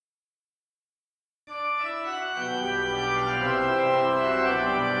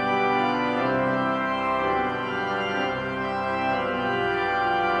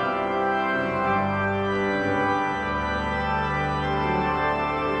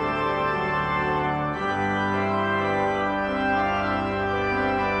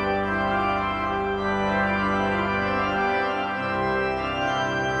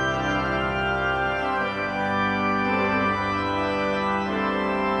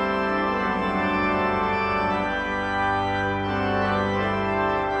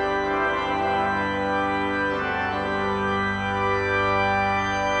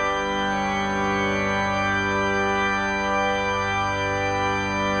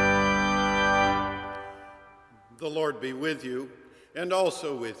The Lord be with you, and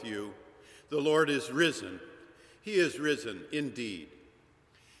also with you. The Lord is risen. He is risen indeed.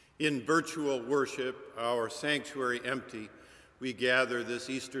 In virtual worship, our sanctuary empty, we gather this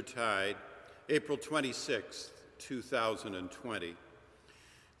Eastertide, April 26th, 2020.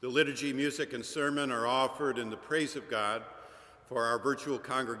 The liturgy, music, and sermon are offered in the praise of God for our virtual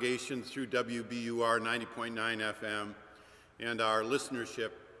congregation through WBUR 90.9 FM and our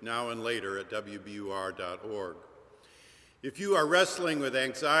listenership now and later at WBUR.org. If you are wrestling with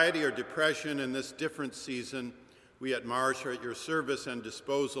anxiety or depression in this different season, we at Marsh are at your service and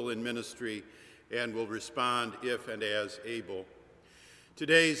disposal in ministry and will respond if and as able.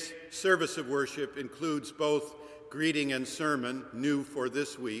 Today's service of worship includes both greeting and sermon, new for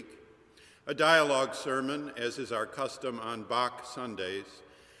this week, a dialogue sermon, as is our custom on Bach Sundays,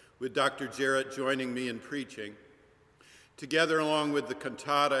 with Dr. Jarrett joining me in preaching, together along with the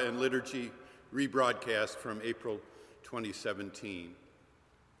cantata and liturgy rebroadcast from April 2017.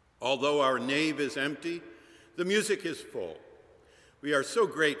 Although our nave is empty, the music is full. We are so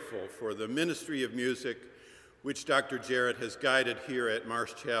grateful for the ministry of music which Dr. Jarrett has guided here at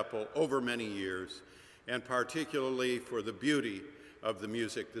Marsh Chapel over many years, and particularly for the beauty of the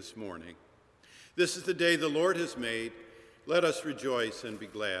music this morning. This is the day the Lord has made. Let us rejoice and be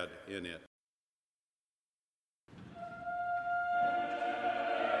glad in it.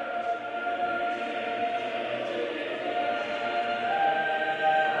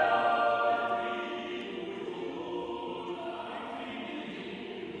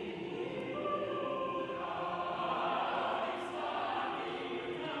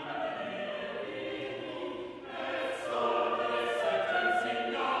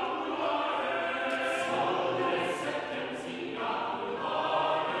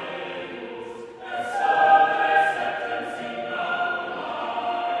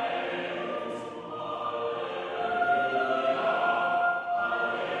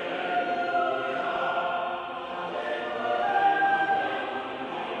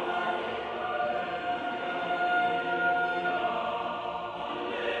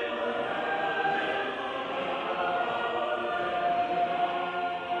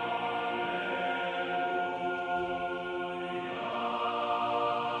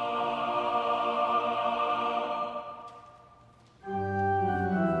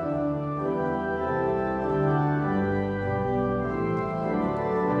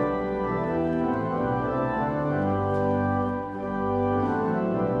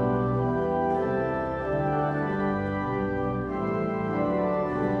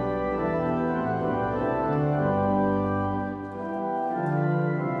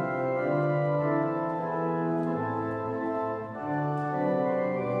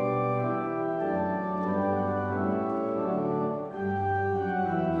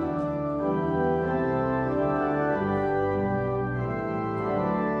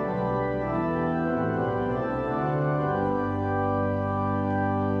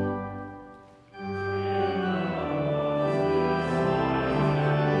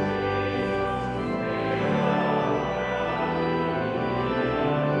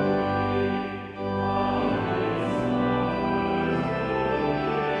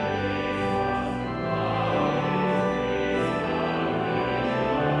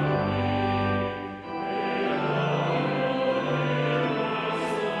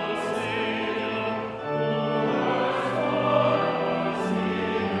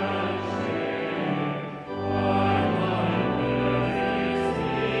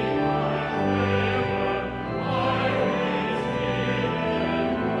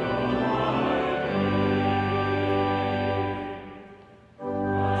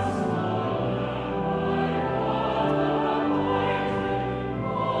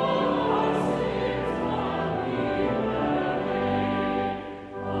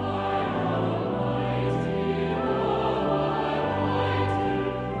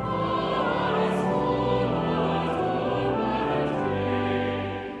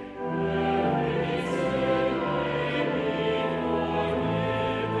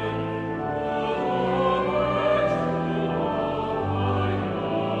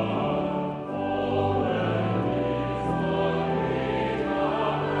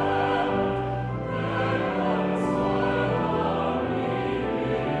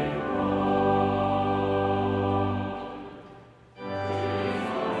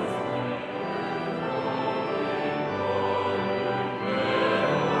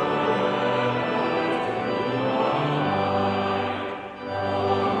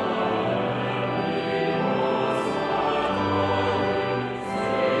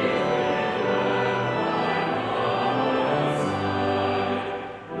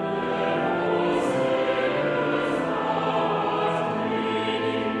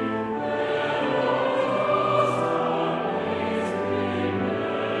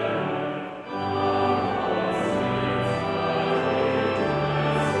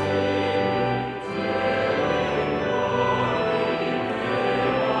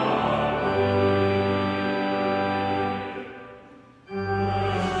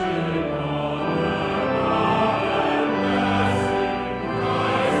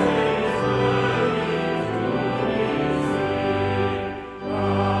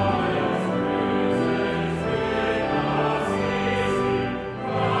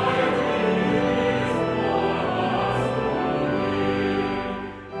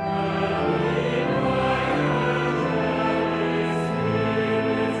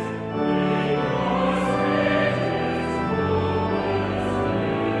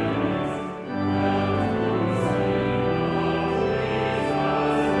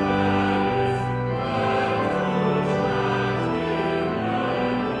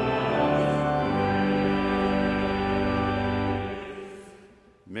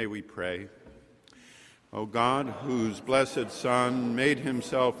 we pray. O God, whose blessed Son made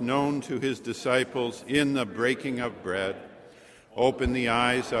himself known to his disciples in the breaking of bread, open the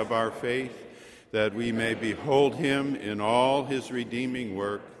eyes of our faith, that we may behold him in all his redeeming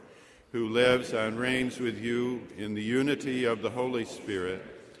work, who lives and reigns with you in the unity of the Holy Spirit,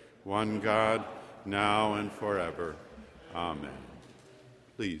 one God, now and forever. Amen.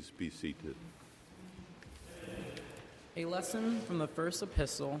 Please be seated. A lesson from the first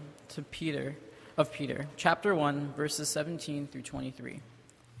epistle to Peter, chapter 1, verses 17 through 23.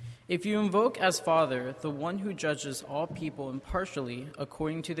 If you invoke as Father the one who judges all people impartially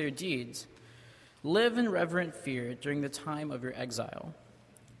according to their deeds, live in reverent fear during the time of your exile.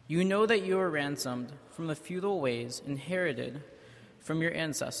 You know that you were ransomed from the feudal ways inherited from your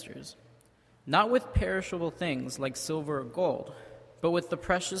ancestors, not with perishable things like silver or gold, but with the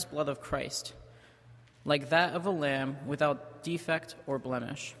precious blood of Christ, like that of a lamb without defect or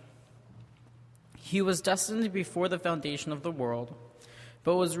blemish. He was destined before the foundation of the world,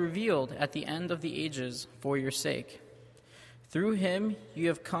 but was revealed at the end of the ages for your sake. Through him you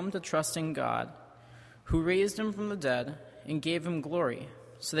have come to trust in God, who raised him from the dead and gave him glory,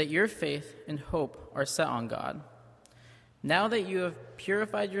 so that your faith and hope are set on God. Now that you have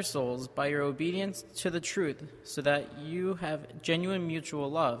purified your souls by your obedience to the truth, so that you have genuine mutual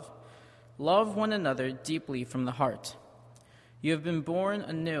love, love one another deeply from the heart. You have been born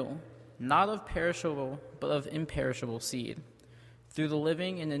anew, not of perishable, but of imperishable seed, through the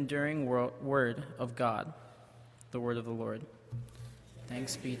living and enduring word of God, the word of the Lord.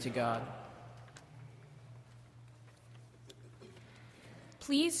 Thanks be to God.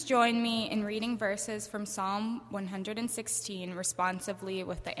 Please join me in reading verses from Psalm 116 responsively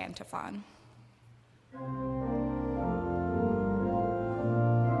with the antiphon.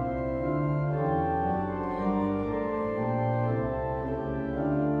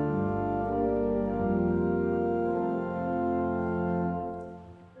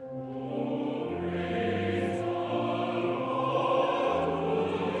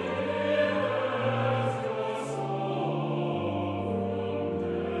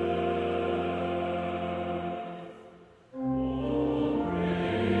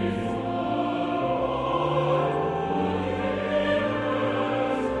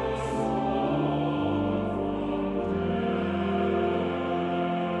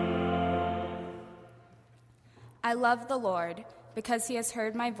 I love the Lord, because he has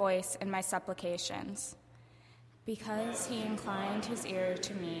heard my voice and my supplications. Because he inclined his ear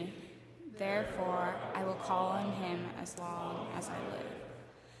to me, therefore I will call on him as long as I live.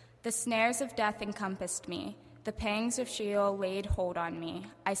 The snares of death encompassed me, the pangs of Sheol laid hold on me.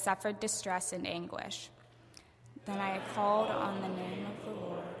 I suffered distress and anguish. Then I called on the name of the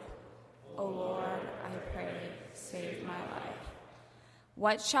Lord. O Lord, I pray, save my life.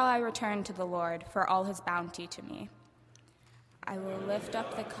 What shall I return to the Lord for all his bounty to me? I will lift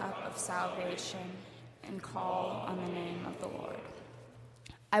up the cup of salvation and call on the name of the Lord.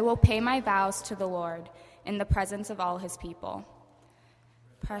 I will pay my vows to the Lord in the presence of all his people.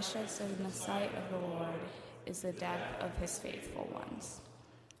 Precious in the sight of the Lord is the death of his faithful ones.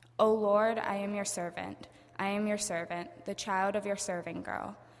 O Lord, I am your servant. I am your servant, the child of your serving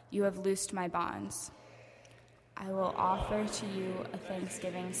girl. You have loosed my bonds. I will offer to you a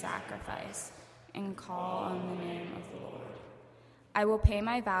thanksgiving sacrifice and call on the name of the Lord. I will pay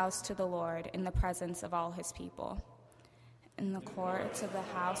my vows to the Lord in the presence of all his people. In the courts of the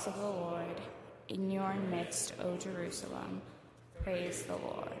house of the Lord, in your midst, O Jerusalem, praise the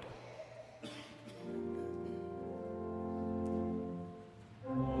Lord.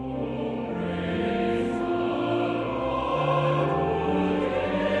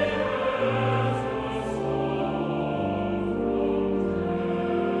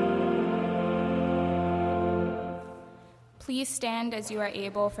 Please stand as you are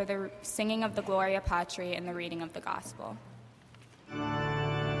able for the singing of the Gloria Patri and the reading of the Gospel.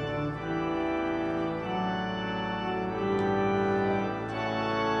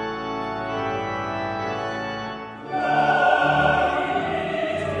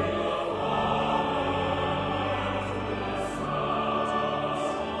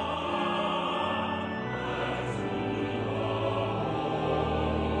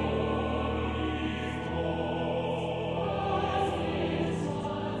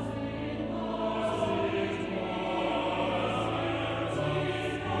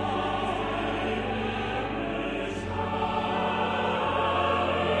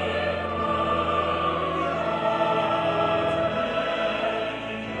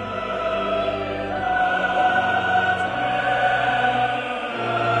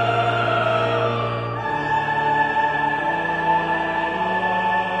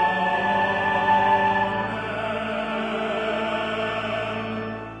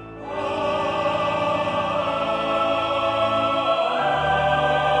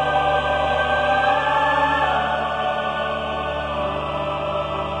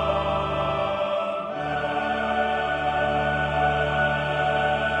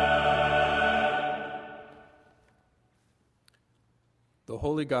 The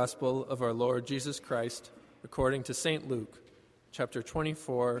Holy Gospel of our Lord Jesus Christ, according to St. Luke, chapter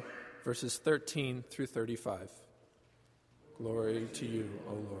 24, verses 13 through 35. Glory to you,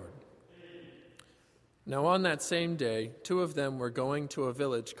 O Lord. Now on that same day, 2 of them were going to a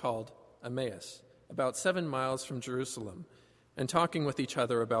village called Emmaus, about 7 miles from Jerusalem, and talking with each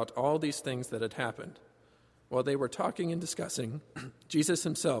other about all these things that had happened. While they were talking and discussing, Jesus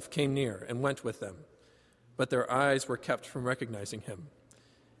himself came near and went with them, but their eyes were kept from recognizing him.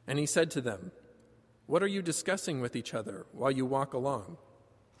 And he said to them, "What are you discussing with each other while you walk along?"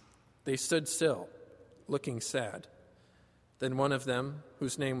 They stood still, looking sad. Then one of them,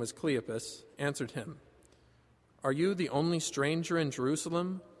 whose name was Cleopas, answered him, "Are you the only stranger in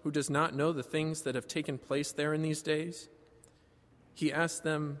Jerusalem who does not know the things that have taken place there in these days?" He asked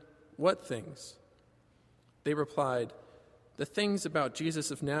them, "What things?" They replied, "The things about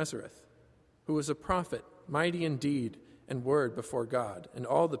Jesus of Nazareth, who was a prophet, mighty in deed and word before God and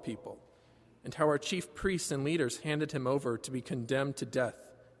all the people, and how our chief priests and leaders handed him over to be condemned to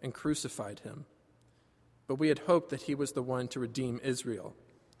death and crucified him. But we had hoped that he was the one to redeem Israel.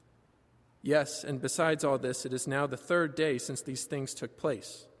 Yes, and besides all this, it is now the 3rd day since these things took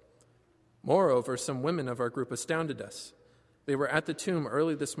place. Moreover, some women of our group astounded us. They were at the tomb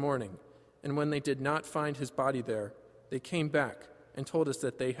early this morning, and when they did not find his body there, they came back and told us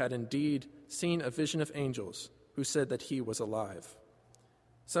that they had indeed seen a vision of angels who said that he was alive.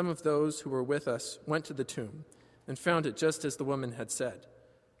 Some of those who were with us went to the tomb and found it just as the woman had said,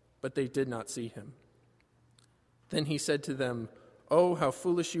 but they did not see him." Then he said to them, "Oh, how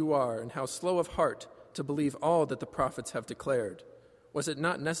foolish you are, and how slow of heart to believe all that the prophets have declared. Was it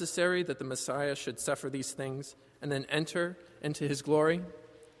not necessary that the Messiah should suffer these things and then enter into his glory?"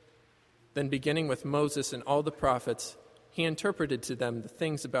 Then beginning with Moses and all the prophets, he interpreted to them the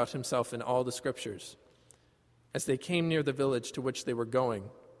things about himself in all the scriptures. As they came near the village to which they were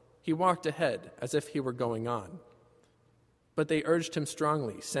going, he walked ahead as if he were going on. But they urged him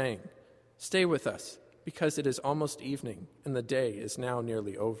strongly, saying, "Stay with us, because it is almost evening, and the day is now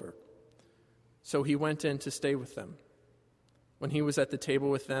nearly over." So he went in to stay with them. When he was at the table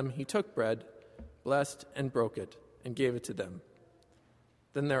with them, he took bread, blessed and broke it, and gave it to them.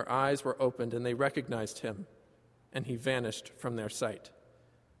 Then their eyes were opened, and they recognized him, and he vanished from their sight.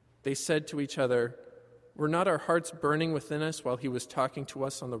 They said to each other, "Were not our hearts burning within us while he was talking to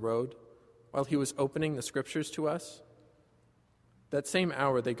us on the road, while he was opening the scriptures to us?" That same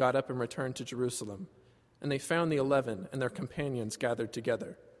hour they got up and returned to Jerusalem, and they found the 11 and their companions gathered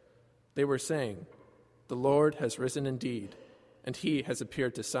together. They were saying, "The Lord has risen indeed, and he has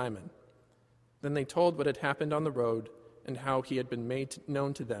appeared to Simon." Then they told what had happened on the road and how he had been made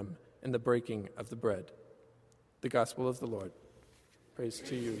known to them in the breaking of the bread. The Gospel of the Lord. Praise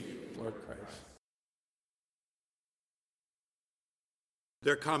to you, Lord Christ.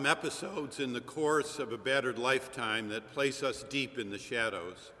 There come episodes in the course of a battered lifetime that place us deep in the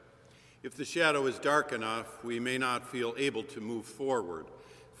shadows. If the shadow is dark enough, we may not feel able to move forward,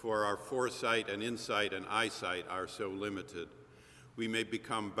 for our foresight and insight and eyesight are so limited. We may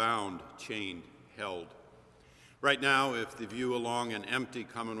become bound, chained, held. Right now, if the view along an empty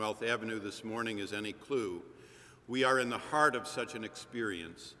Commonwealth Avenue this morning is any clue, we are in the heart of such an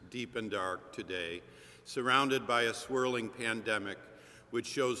experience, deep and dark today, surrounded by a swirling pandemic which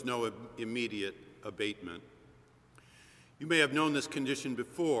shows no immediate abatement. You may have known this condition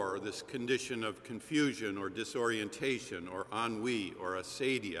before, this condition of confusion or disorientation or ennui or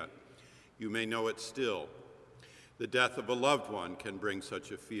acedia. You may know it still. The death of a loved one can bring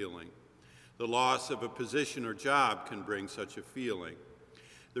such a feeling. The loss of a position or job can bring such a feeling.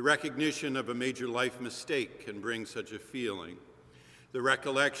 The recognition of a major life mistake can bring such a feeling. The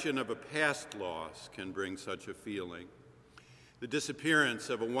recollection of a past loss can bring such a feeling. The disappearance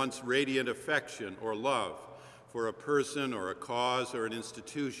of a once radiant affection or love for a person or a cause or an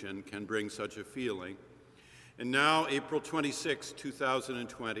institution can bring such a feeling. And now, April 26,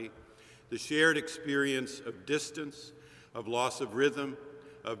 2020, the shared experience of distance, of loss of rhythm,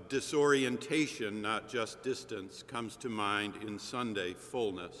 of disorientation, not just distance, comes to mind in Sunday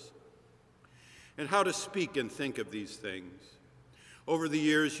fullness. And how to speak and think of these things. Over the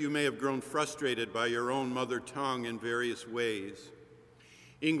years, you may have grown frustrated by your own mother tongue in various ways.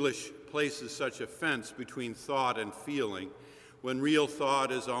 English places such a fence between thought and feeling, when real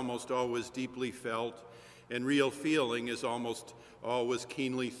thought is almost always deeply felt, and real feeling is almost always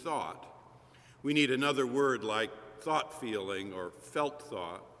keenly thought. We need another word like thought feeling or felt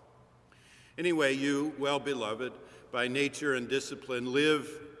thought. Anyway, you, well-beloved, by nature and discipline, live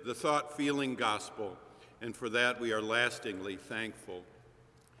the thought-feeling gospel, and for that we are lastingly thankful.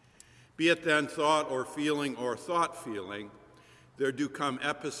 Be it then thought or feeling or thought-feeling, There do come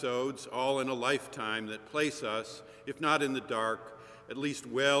episodes, all in a lifetime, that place us, if not in the dark, at least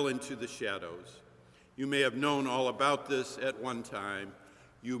well into the shadows. You may have known all about this at one time.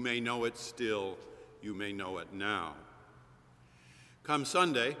 You may know it still. You may know it now. Come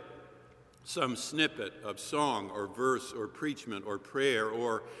Sunday, some snippet of song or verse or preachment or prayer,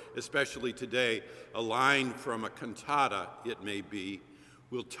 or especially today, a line from a cantata, it may be,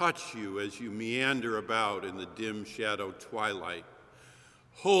 will touch you as you meander about in the dim shadow twilight.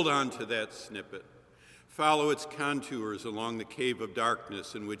 Hold on to that snippet. Follow its contours along the cave of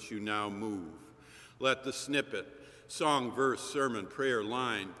darkness in which you now move. Let the snippet, song, verse, sermon, prayer,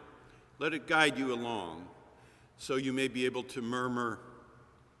 line, let it guide you along so you may be able to murmur,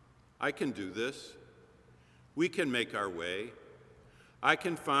 I can do this. We can make our way. I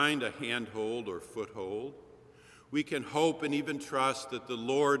can find a handhold or foothold. We can hope and even trust that the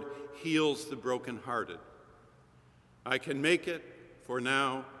Lord heals the brokenhearted. I can make it for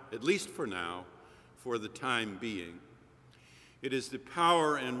now, at least for now, for the time being. It is the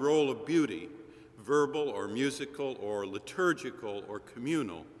power and role of beauty, verbal or musical or liturgical or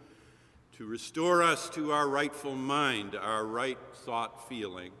communal, to restore us to our rightful mind, our right thought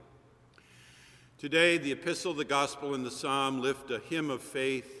feeling. Today, the epistle, the gospel, and the psalm lift a hymn of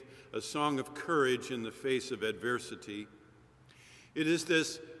faith, a song of courage in the face of adversity. It is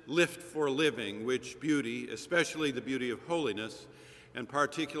this lift for living which beauty, especially the beauty of holiness, and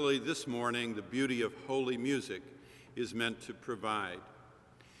particularly this morning, the beauty of holy music, is meant to provide.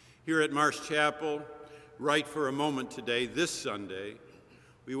 Here at Marsh Chapel, right for a moment today, this Sunday,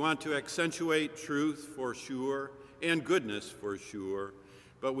 we want to accentuate truth for sure and goodness for sure,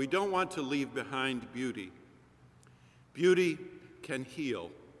 but we don't want to leave behind beauty. Beauty can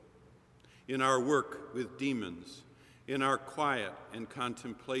heal in our work with demons, in our quiet and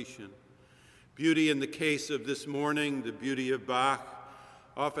contemplation. Beauty in the case of this morning, the beauty of Bach,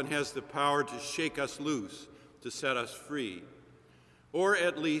 often has the power to shake us loose, to set us free, or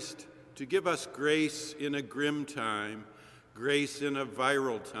at least to give us grace in a grim time, grace in a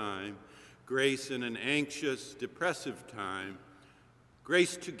viral time, grace in an anxious, depressive time,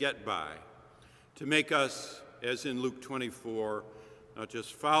 grace to get by, to make us, as in Luke 24, not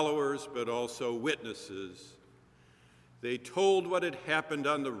just followers, but also witnesses. They told what had happened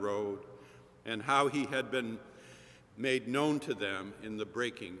on the road and how he had been made known to them in the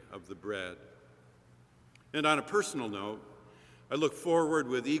breaking of the bread. And on a personal note, I look forward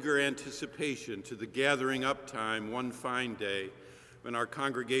with eager anticipation to the gathering up time one fine day when our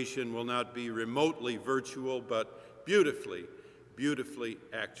congregation will not be remotely virtual, but beautifully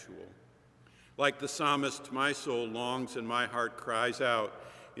actual. Like the psalmist, my soul longs and my heart cries out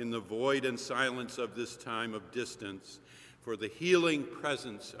in the void and silence of this time of distance for the healing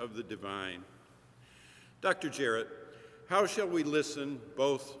presence of the divine. Dr. Jarrett, how shall we listen,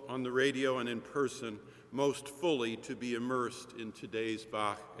 both on the radio and in person, most fully to be immersed in today's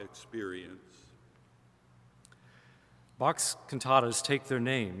Bach experience? Bach's cantatas take their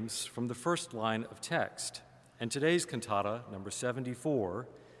names from the first line of text, and today's cantata, number 74,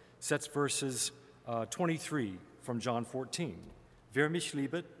 sets verses 23 from John 14. Wer mich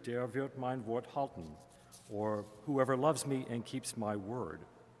liebet, der wird mein Wort halten, or whoever loves me and keeps my word.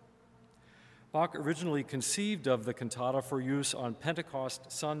 Bach originally conceived of the cantata for use on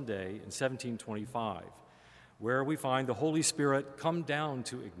Pentecost Sunday in 1725, where we find the Holy Spirit come down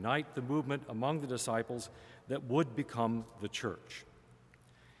to ignite the movement among the disciples that would become the church.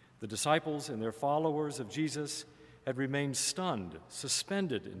 The disciples and their followers of Jesus had remained stunned,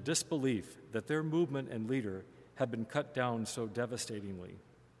 suspended in disbelief that their movement and leader had been cut down so devastatingly.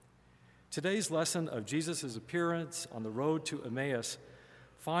 Today's lesson of Jesus' appearance on the road to Emmaus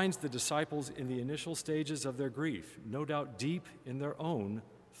finds the disciples in the initial stages of their grief, no doubt deep in their own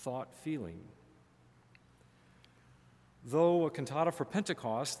thought feeling. Though a cantata for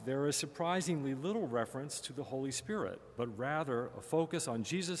Pentecost, there is surprisingly little reference to the Holy Spirit, but rather a focus on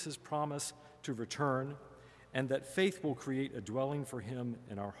Jesus' promise to return and that faith will create a dwelling for him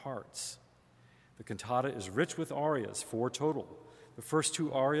in our hearts. The cantata is rich with arias, 4 total. The first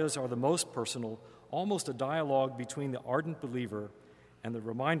 2 arias are the most personal, almost a dialogue between the ardent believer and the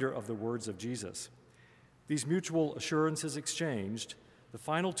reminder of the words of Jesus. These mutual assurances exchanged, the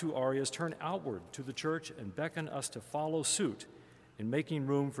final 2 arias turn outward to the church and beckon us to follow suit in making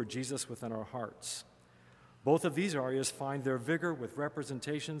room for Jesus within our hearts. Both of these arias find their vigor with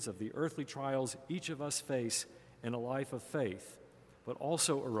representations of the earthly trials each of us face in a life of faith, but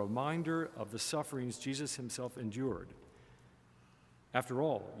also a reminder of the sufferings Jesus himself endured. After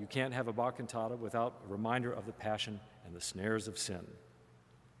all, you can't have a Bach cantata without a reminder of the passion and the snares of sin.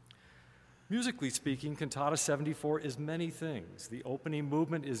 Musically speaking, Cantata 74 is many things. The opening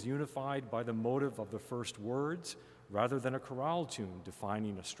movement is unified by the motive of the first words rather than a chorale tune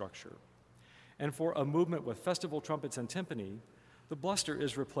defining a structure. And for a movement with festival trumpets and timpani, the bluster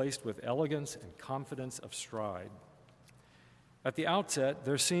is replaced with elegance and confidence of stride. At the outset,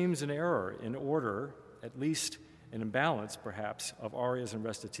 there seems an error in order, at least an imbalance, perhaps, of arias and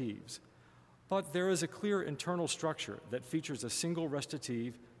recitatives. But there is a clear internal structure that features a single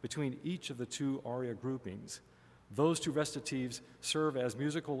recitative between each of the two aria groupings. Those two recitatives serve as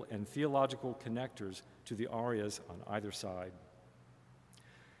musical and theological connectors to the arias on either side.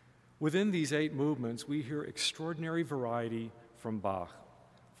 Within these 8 movements, we hear extraordinary variety from Bach,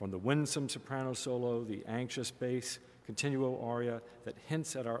 from the winsome soprano solo, the anxious bass continuo aria that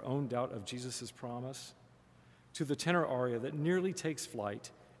hints at our own doubt of Jesus' promise, to the tenor aria that nearly takes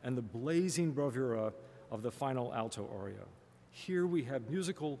flight, and the blazing bravura of the final alto aria. Here we have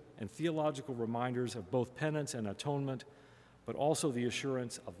musical and theological reminders of both penance and atonement, but also the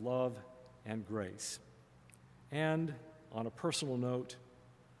assurance of love and grace. And on a personal note,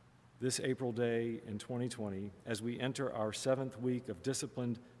 this April day in 2020, as we enter our 7th week of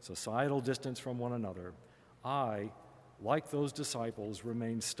disciplined societal distance from one another, I, like those disciples,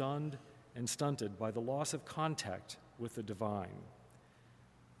 remain stunned and stunted by the loss of contact with the divine.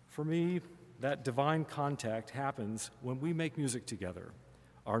 For me, that divine contact happens when we make music together,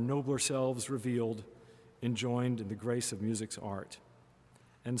 our nobler selves revealed, enjoined in the grace of music's art.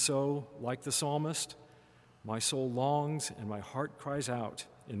 And so, like the psalmist, my soul longs and my heart cries out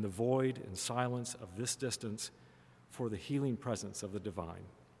in the void and silence of this distance for the healing presence of the divine.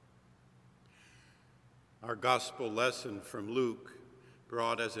 Our gospel lesson from Luke,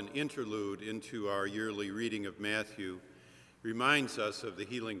 brought as an interlude into our yearly reading of Matthew, reminds us of the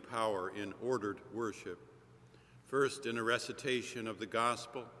healing power in ordered worship. First, in a recitation of the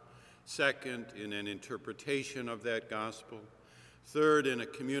gospel. Second, in an interpretation of that gospel. Third, in a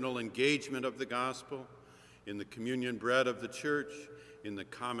communal engagement of the gospel, in the communion bread of the church, in the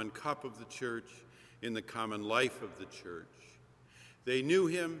common cup of the church, in the common life of the church. They knew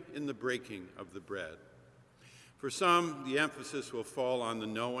him in the breaking of the bread. For some, the emphasis will fall on the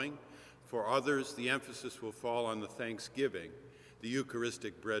knowing. For others, the emphasis will fall on the thanksgiving, the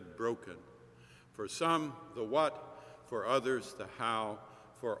Eucharistic bread broken. For some, the what. For others, the how.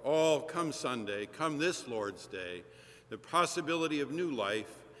 For all, come Sunday, come this Lord's Day, the possibility of new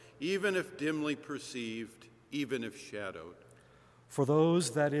life, even if dimly perceived, even if shadowed. For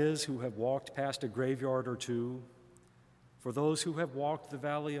those, that is, who have walked past a graveyard or two, for those who have walked the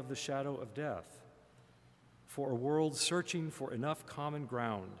valley of the shadow of death, for a world searching for enough common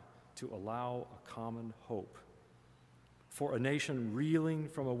ground to allow a common hope, for a nation reeling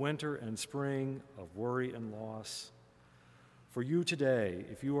from a winter and spring of worry and loss, for you today,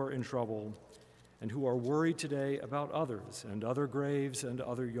 if you are in trouble, and who are worried today about others and other graves and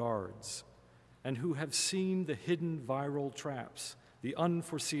other yards, and who have seen the hidden viral traps, the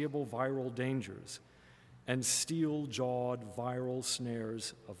unforeseeable viral dangers, and steel-jawed viral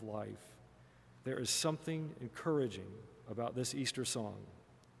snares of life. There is something encouraging about this Easter song.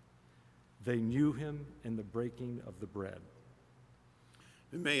 They knew him in the breaking of the bread.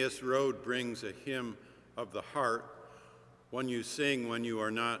 Emmaus Road brings a hymn of the heart, one you sing when you are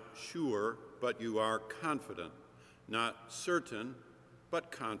not sure, but you are confident. Not certain,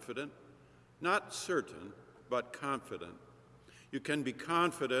 but confident. Not certain, but confident. You can be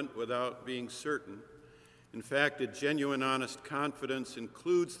confident without being certain. In fact, a genuine, honest confidence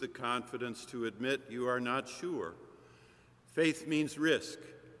includes the confidence to admit you are not sure. Faith means risk.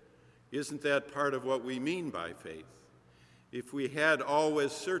 Isn't that part of what we mean by faith? If we had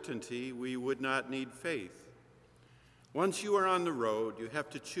always certainty, we would not need faith. Once you are on the road, you have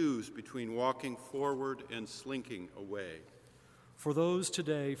to choose between walking forward and slinking away. For those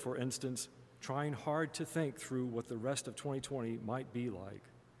today, for instance, trying hard to think through what the rest of 2020 might be like,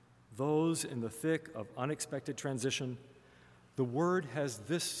 those in the thick of unexpected transition, the Word has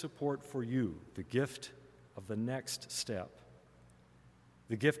this support for you, the gift of the next step.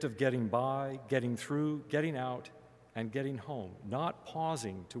 The gift of getting by, getting through, getting out, and getting home, not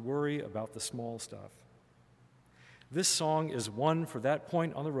pausing to worry about the small stuff. This song is one for that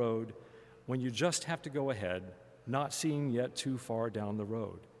point on the road when you just have to go ahead, not seeing yet too far down the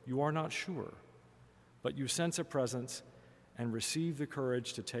road. You are not sure, but you sense a presence and receive the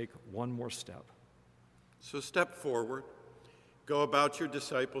courage to take one more step. So step forward, go about your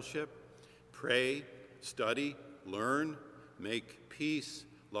discipleship, pray, study, learn, make peace,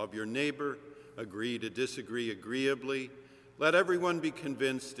 love your neighbor, agree to disagree agreeably. Let everyone be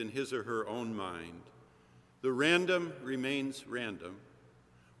convinced in his or her own mind. The random remains random.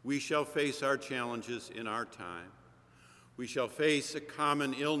 We shall face our challenges in our time. We shall face a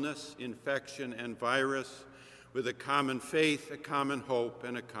common illness, infection, and virus with a common faith, a common hope,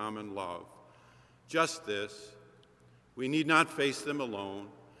 and a common love. Just this, we need not face them alone,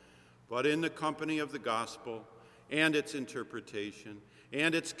 but in the company of the gospel and its interpretation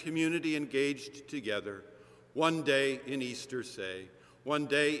and its community engaged together, one day in Easter say, one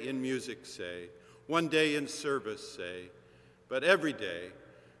day in music say, one day in service say, but every day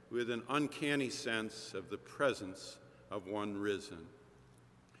with an uncanny sense of the presence of one risen.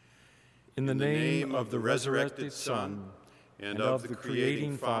 In the name of the resurrected Son, and of the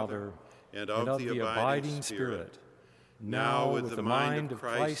creating Father, and of the abiding Spirit, now with the mind of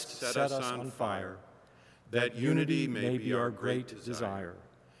Christ set us on fire, that unity may be our great desire.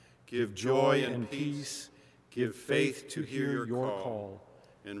 Give joy and peace, give faith to hear your call,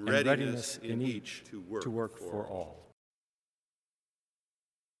 and readiness in each to work for all.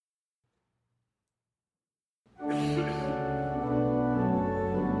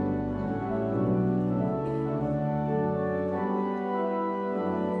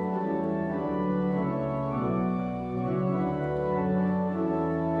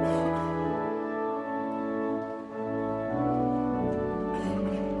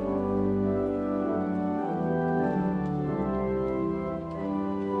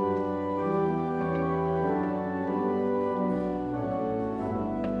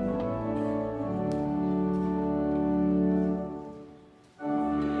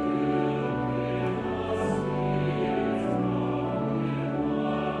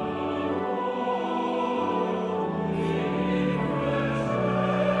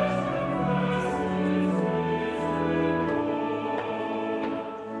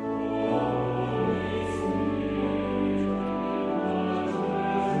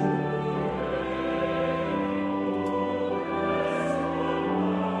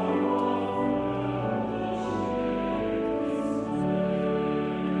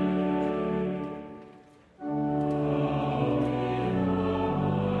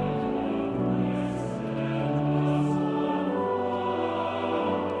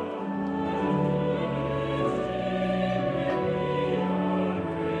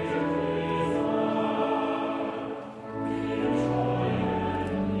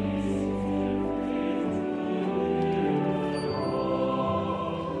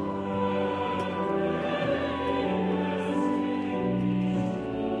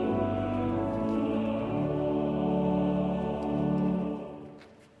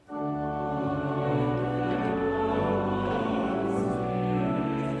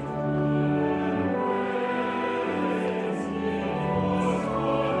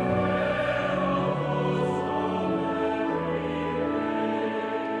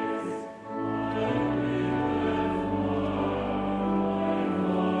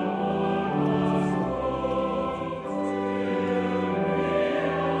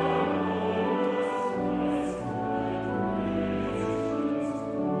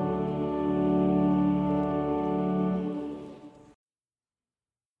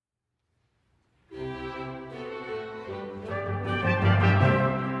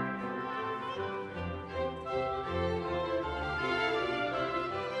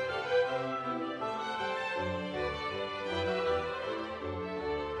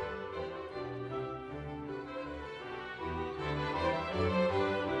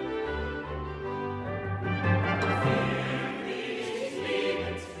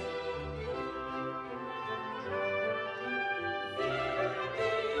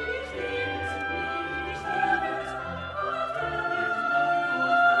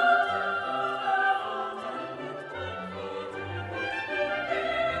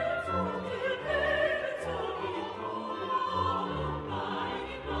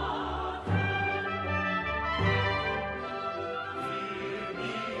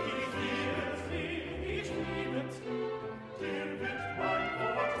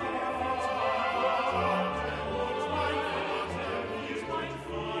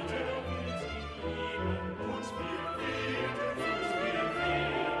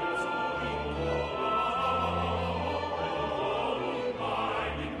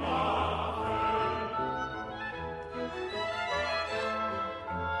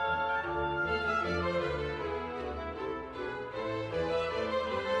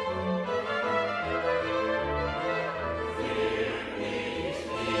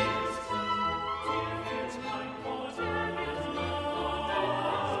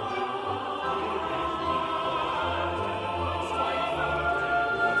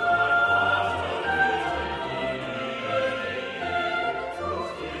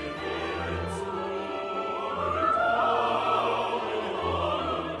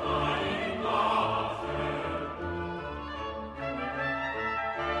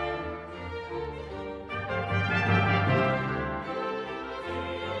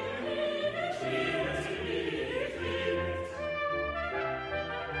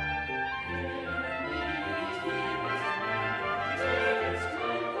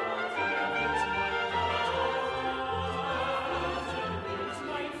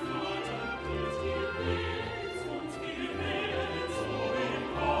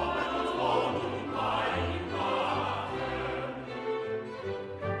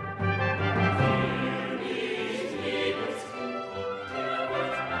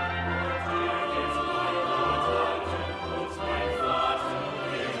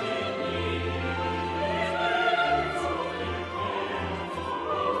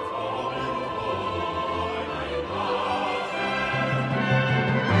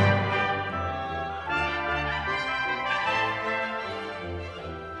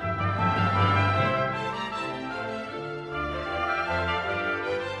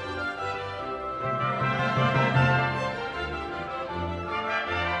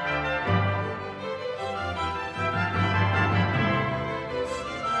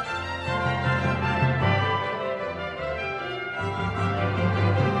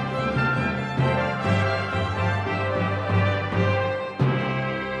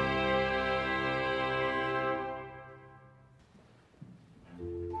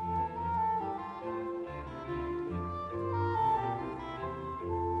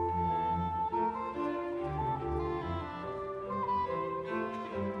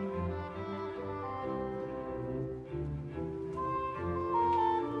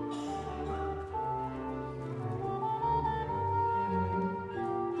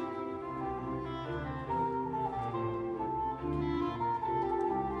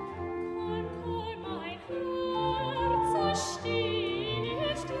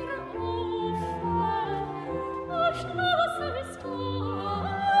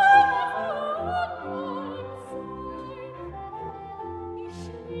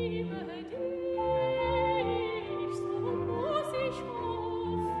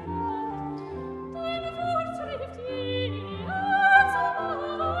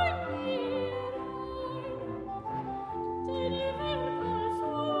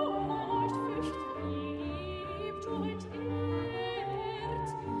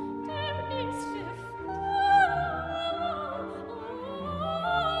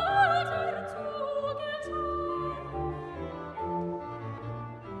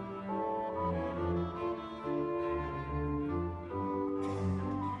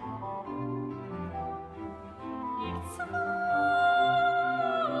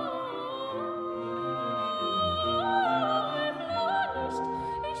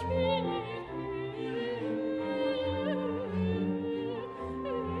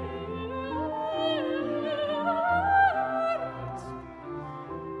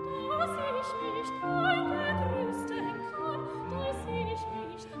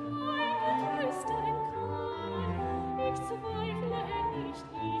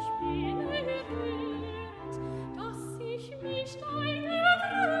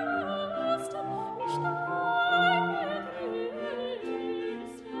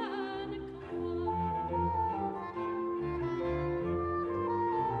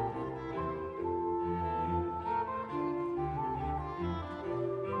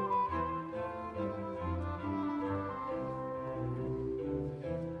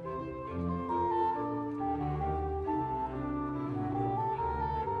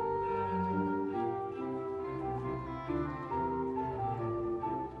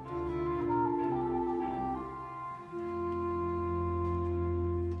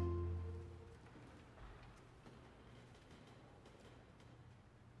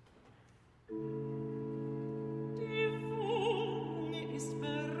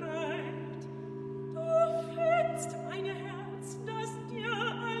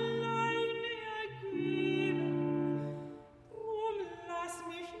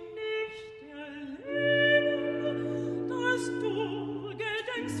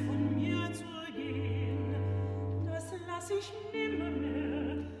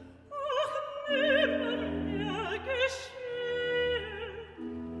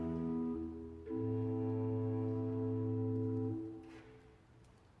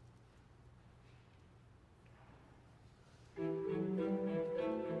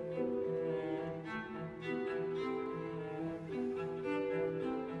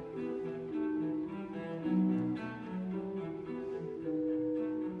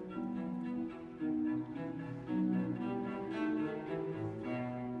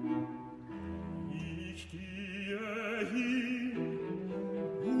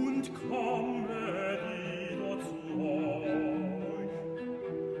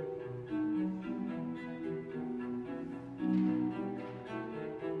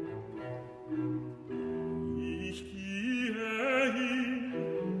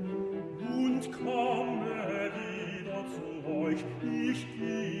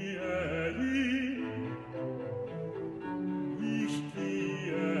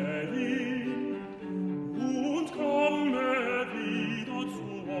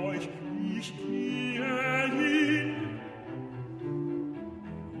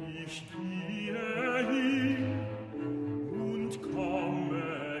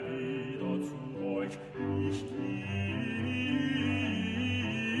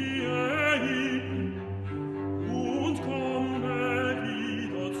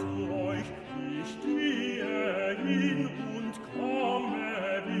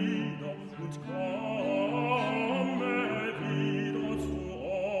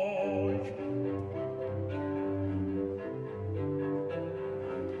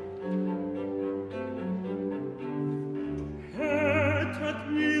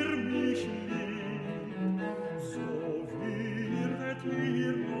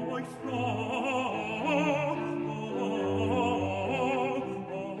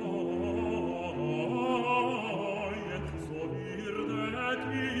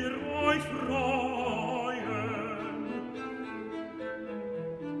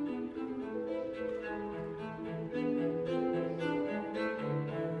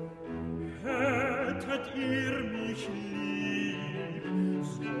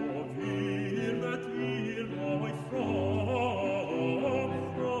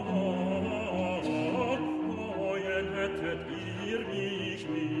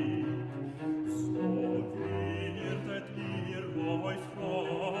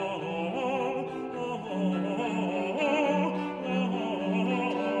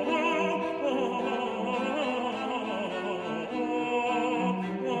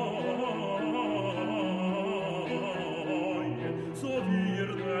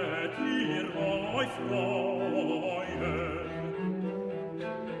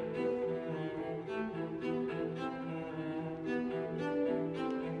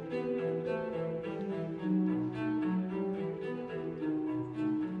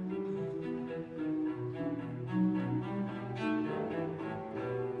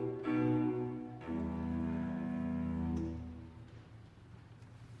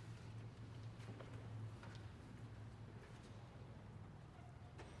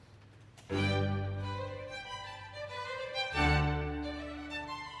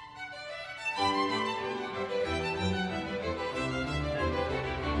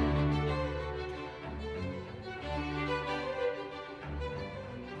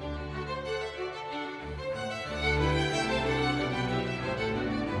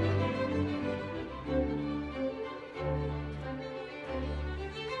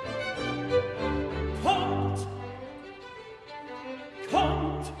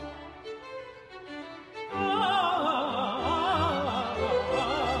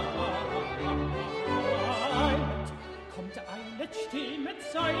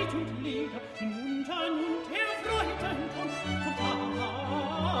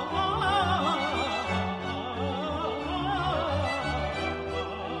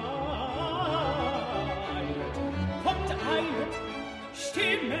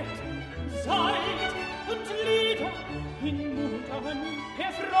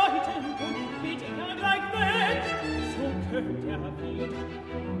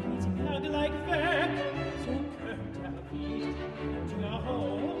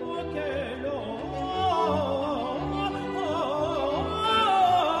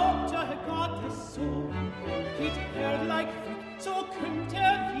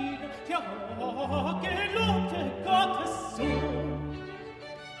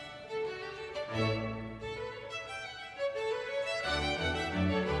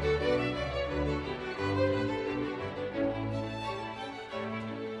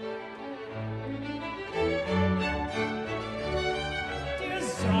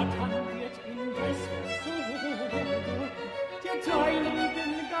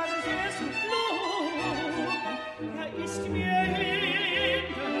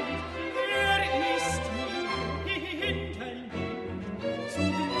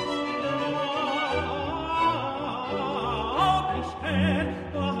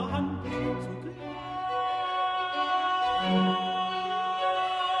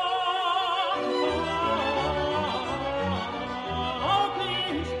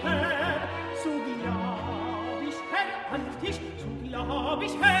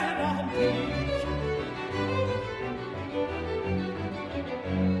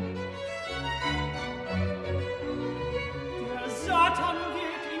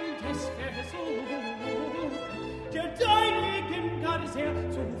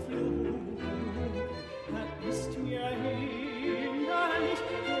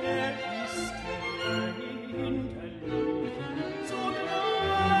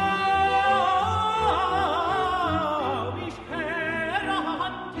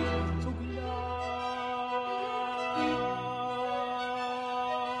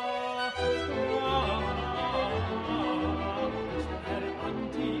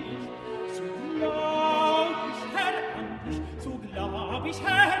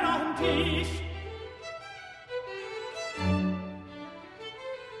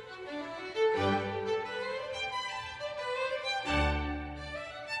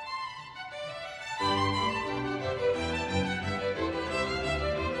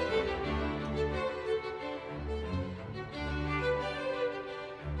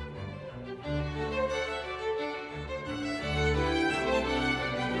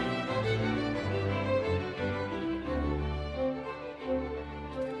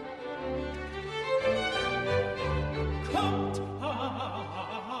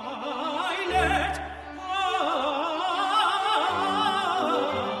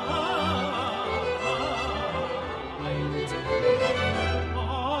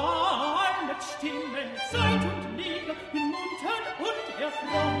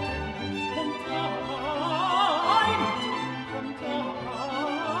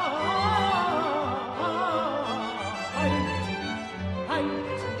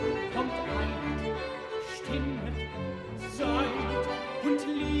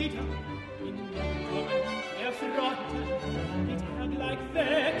 wieder in Mauern der Fronten, geht gleich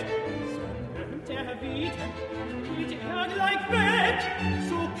weg, so kömmt wieder, geht gleich weg,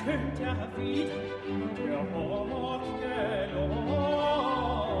 so kömmt wieder, der Hock gelobte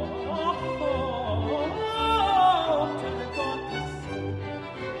Gottes.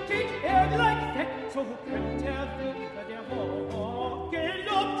 Geht gleich weg, so kömmt wieder, der Hock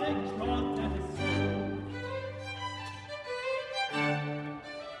gelobte Gottes.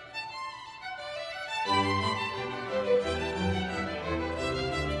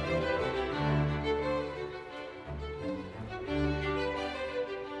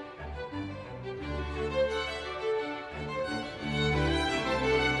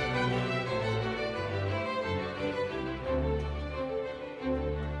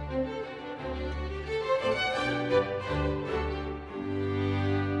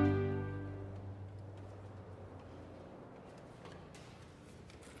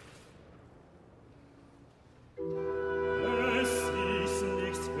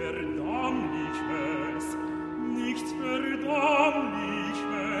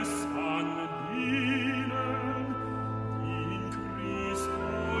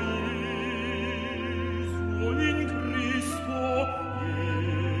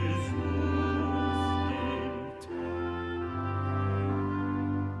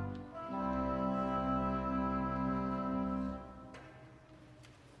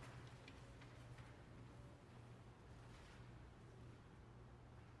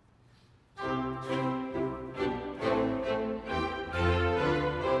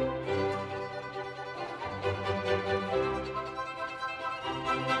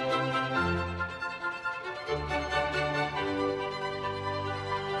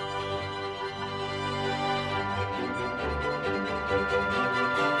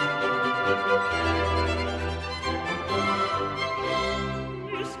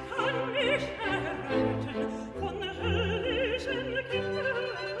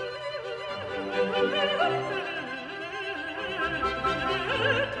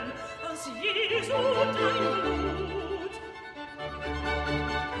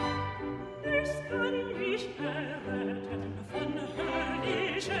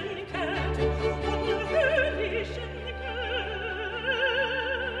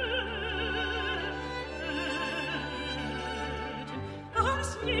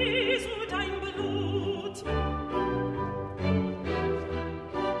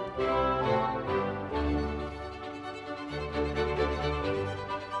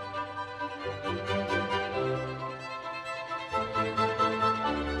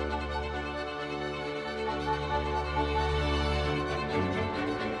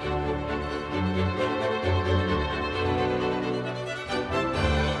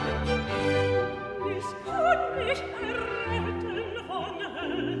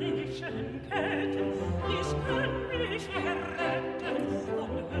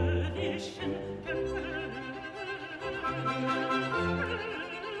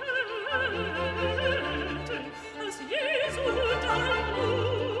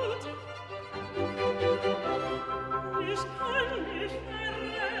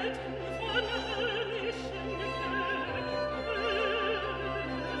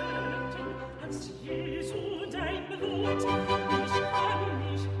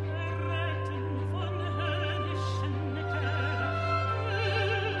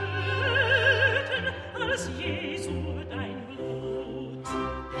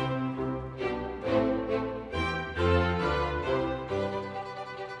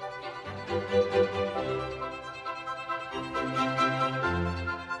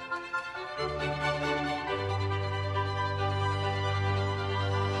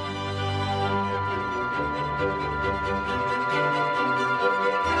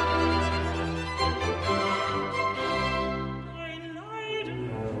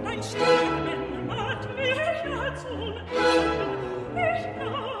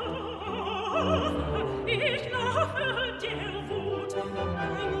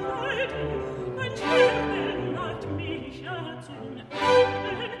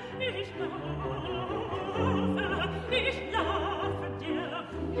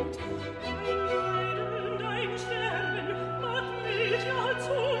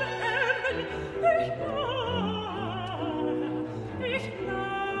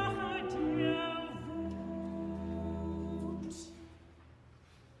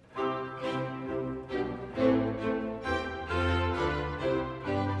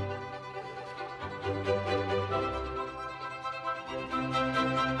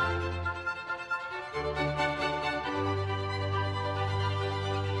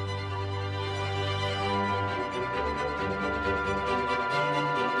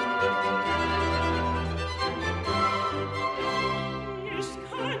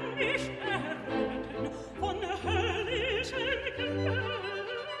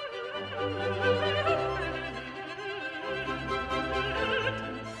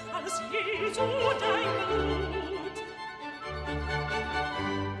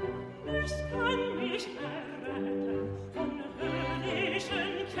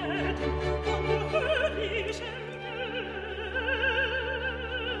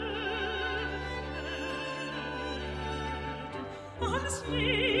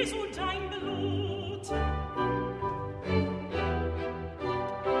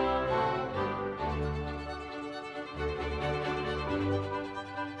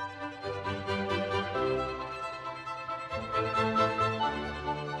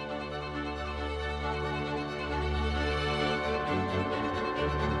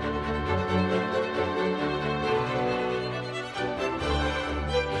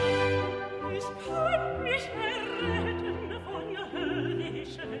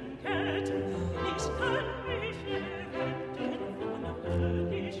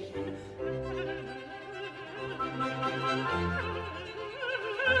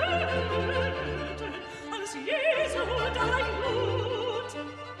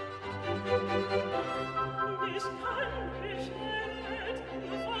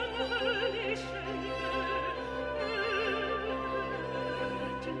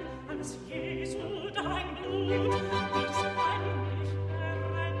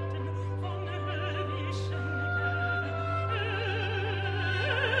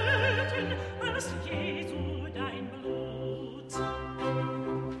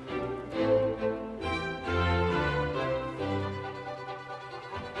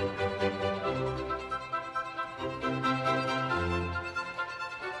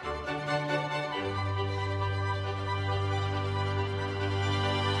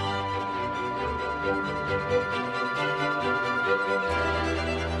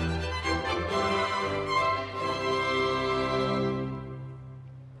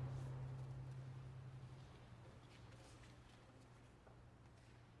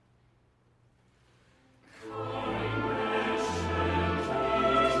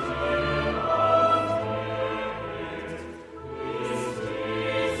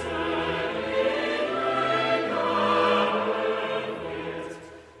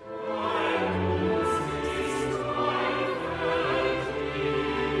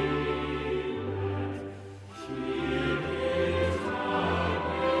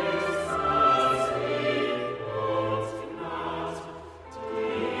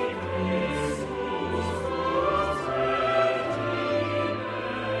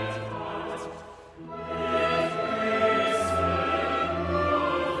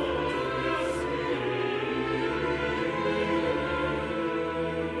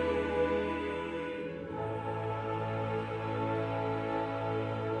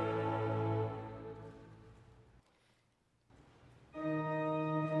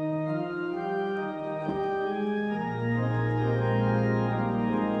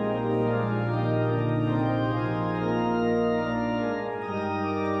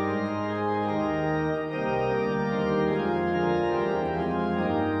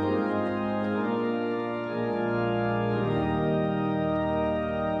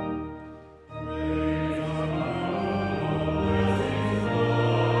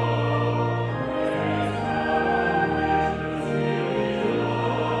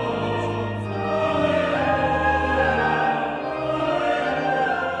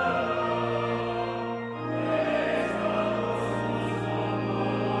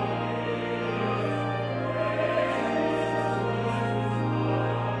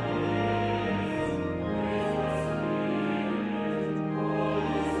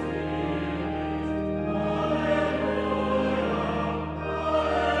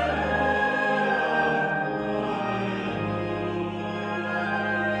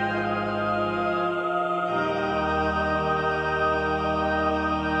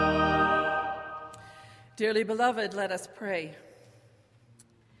 Dearly beloved, let us pray.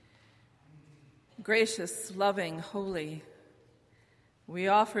 Gracious, loving, holy, we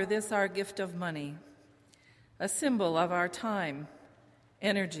offer this our gift of money, a symbol of our time,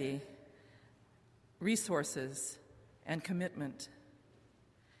 energy, resources, and commitment.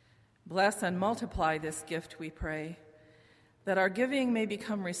 Bless and multiply this gift, we pray, that our giving may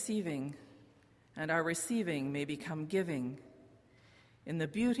become receiving, and our receiving may become giving, in the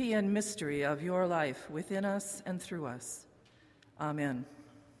beauty and mystery of your life within us and through us. Amen.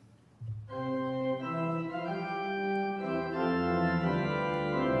 Oh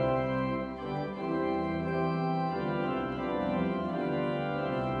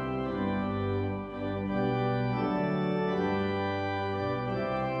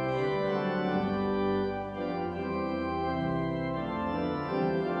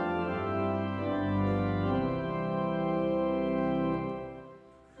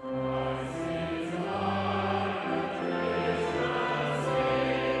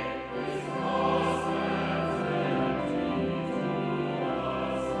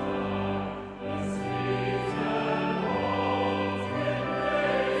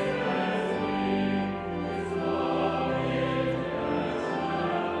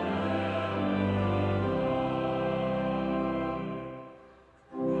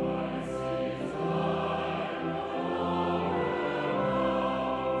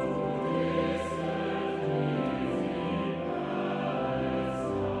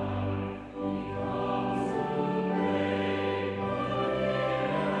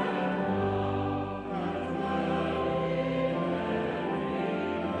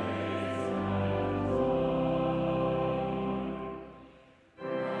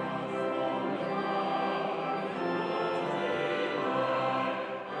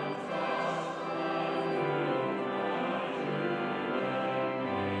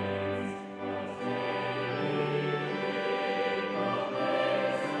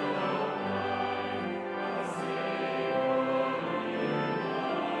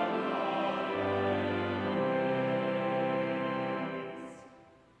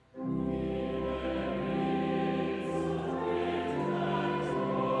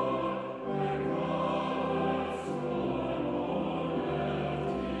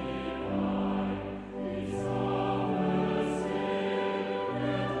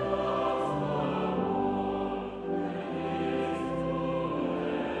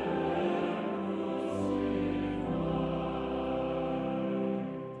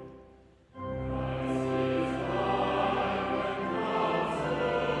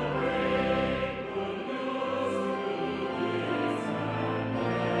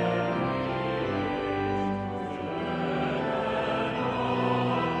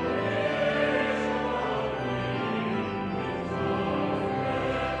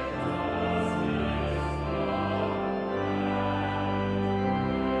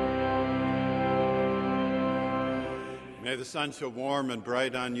May the sun so warm and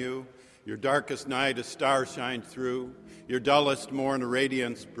bright on you, your darkest night a star shine through, your dullest morn a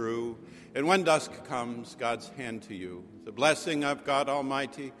radiance brew, and when dusk comes, God's hand to you. The blessing of God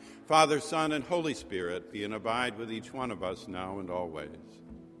Almighty, Father, Son, and Holy Spirit be and abide with each one of us now and always.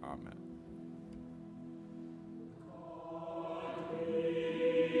 Amen.